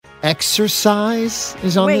Exercise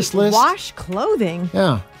is on this list. Wash clothing.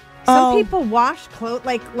 Yeah. Some people wash clothes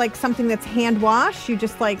like something that's hand washed. You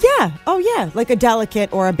just like like a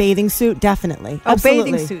delicate or a bathing suit, definitely. Oh,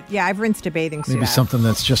 Absolutely. bathing suit. Yeah, I've rinsed a bathing suit. Maybe something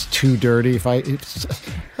that's just too dirty. It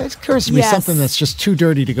occurs to me something that's just too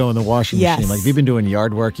dirty to go in the washing machine. Like if you've been doing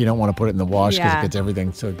yard work, you don't want to put it in the wash because it gets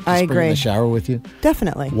everything. So just I bring it in the shower with you.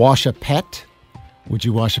 Definitely. Wash a pet. Would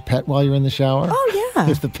you wash a pet while you're in the shower? Oh, yeah.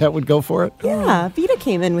 If the pet would go for it? Yeah. Vita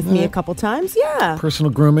came in with me a couple times. Yeah.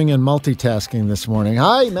 Personal grooming and multitasking this morning.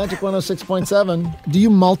 Hi, Magic 106.7. Do you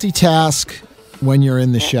multitask when you're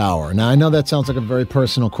in the shower? Now, I know that sounds like a very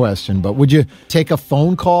personal question, but would you take a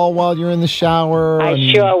phone call while you're in the shower? I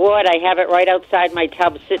sure would. I have it right outside my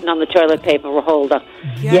tub sitting on the toilet paper holder.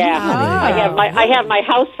 Yeah. I have my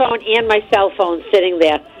house phone and my cell phone sitting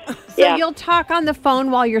there. So you'll talk on the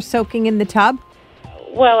phone while you're soaking in the tub?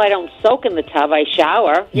 Well, I don't soak in the tub. I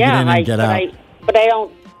shower. You get in and get out. But I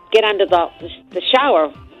don't get under the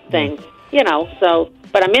shower thing,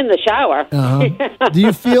 but I'm in the shower. Do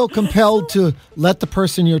you feel compelled to let the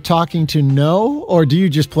person you're talking to know, or do you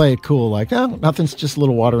just play it cool, like, nothing's, just a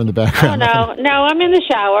little water in the background? Oh, no, I'm in the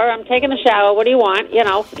shower. I'm taking a shower. What do you want?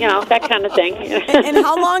 That kind of thing. And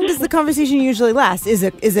how long does the conversation usually last? Is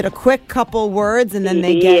it a quick couple words and then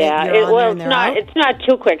they get it? It's not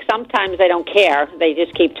too quick. Sometimes they don't care. They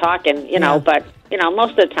just keep talking, but...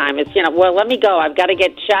 most of the time it's, let me go. I've got to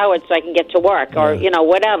get showered so I can get to work or,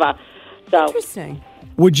 whatever. So interesting.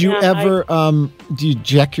 Would you ever, do you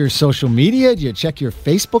check your social media? Do you check your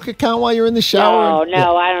Facebook account while you're in the shower?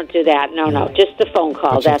 No, I don't do that. No, just a phone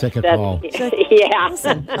call. But take a call. Yeah.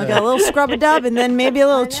 Listen, I'll get a little scrub-a-dub and then maybe a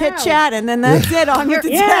little chit-chat and then that's it. On with the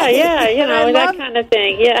day. That kind of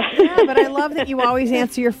thing, Yeah, but I love that you always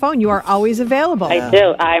answer your phone. You are always available. I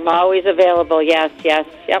do. I'm always available. Yes.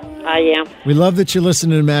 Yep, I am. We love that you're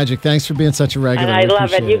listening to Magic. Thanks for being such a regular. And I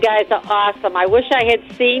love it. You guys are awesome. I wish I had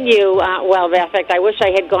seen you. In fact, I wish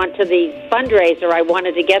I had gone to the fundraiser. I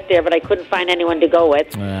wanted to get there, but I couldn't find anyone to go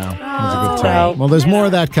with. Wow, that was a good time. Well, there's more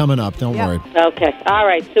of that coming up. Don't worry. Okay. All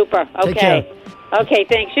right. Super. Okay. Take care. Okay,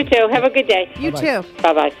 thanks. You too. Have a good day. You too.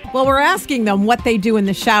 Bye-bye. Well, we're asking them what they do in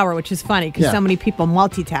the shower, which is funny because so many people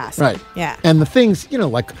multitask. Right. Yeah. And the things,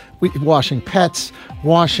 like washing pets,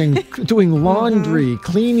 doing laundry,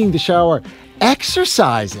 cleaning the shower,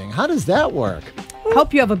 exercising. How does that work?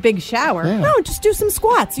 Hope you have a big shower. Yeah. No, just do some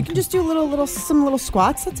squats. You can just do some little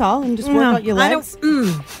squats. That's all, and just work out your legs.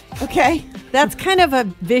 Okay, that's kind of a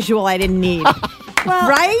visual I didn't need. Well,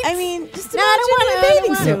 right? I mean, just I don't want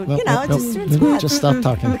a bathing suit. Just stop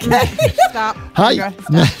talking. Okay, stop. Hi,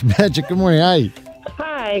 Magic. Good morning. Hi.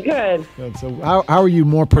 Hi. Good. So, how are you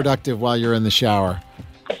more productive while you're in the shower?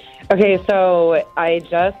 Okay, so I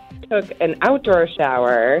just took an outdoor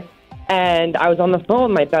shower, and I was on the phone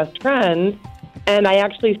with my best friend. And I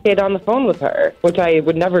actually stayed on the phone with her, which I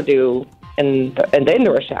would never do in the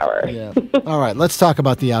indoor shower. Yeah. All right, let's talk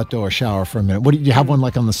about the outdoor shower for a minute. What do you have one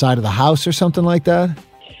like on the side of the house or something like that?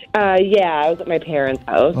 Yeah, I was at my parents'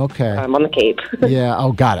 house. Okay. On the Cape. Yeah.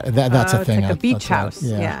 Oh, got it. That's a thing. Like a beach house.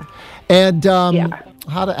 Yeah. And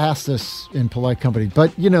how to ask this in polite company,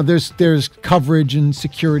 but there's coverage and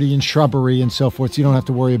security and shrubbery and so forth, so you don't have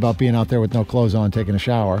to worry about being out there with no clothes on taking a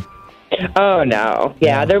shower. Oh, no.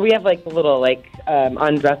 Yeah, there we have like the little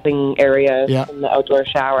undressing area in the outdoor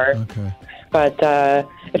shower. Okay. But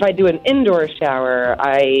if I do an indoor shower,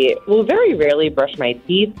 I will very rarely brush my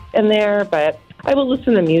teeth in there, but I will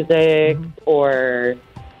listen to music or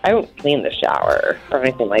I won't clean the shower or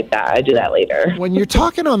anything like that. I do that later. When you're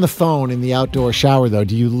talking on the phone in the outdoor shower, though,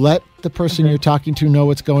 do you let the person you're talking to know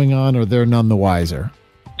what's going on or they're none the wiser?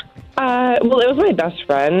 Well, it was my best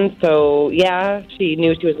friend, so yeah, she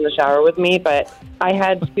knew she was in the shower with me, but I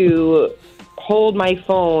had to hold my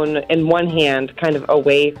phone in one hand kind of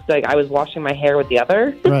away, like I was washing my hair with the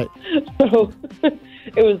other. Right. So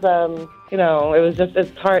it was,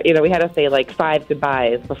 it's hard, we had to say like 5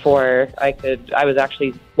 goodbyes before I was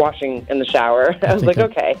actually washing in the shower. I was like,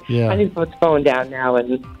 okay, I need to put the phone down now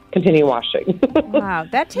and continue washing. Wow,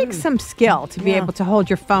 that takes some skill to be able to hold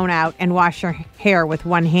your phone out and wash your hair with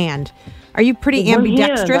one hand. Are you pretty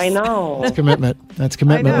ambidextrous? I know. That's commitment. That's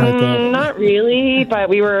commitment right there. Not really, but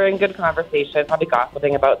we were in good conversation, probably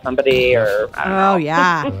gossiping about somebody or I don't know.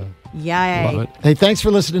 Yeah. Yay. Love it. Hey, thanks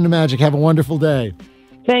for listening to Magic. Have a wonderful day.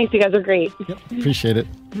 Thanks, you guys are great. Yep, appreciate it.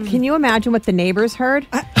 Can you imagine what the neighbors heard?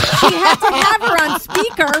 She had to have her on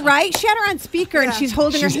speaker, right? She had her on speaker, and she's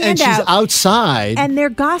holding her hand out. And she's outside. And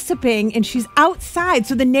they're gossiping, and she's outside,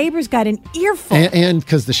 so the neighbors got an earful. And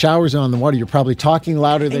because the shower's on the water, you're probably talking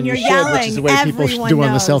louder than you should, which is the way people do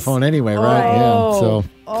on the cell phone anyway, right? Yeah. So.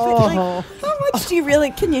 Oh much do you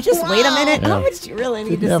really? Can you just wait a minute? How much do you really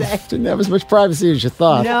need to say? Didn't have as much privacy as you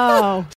thought. No.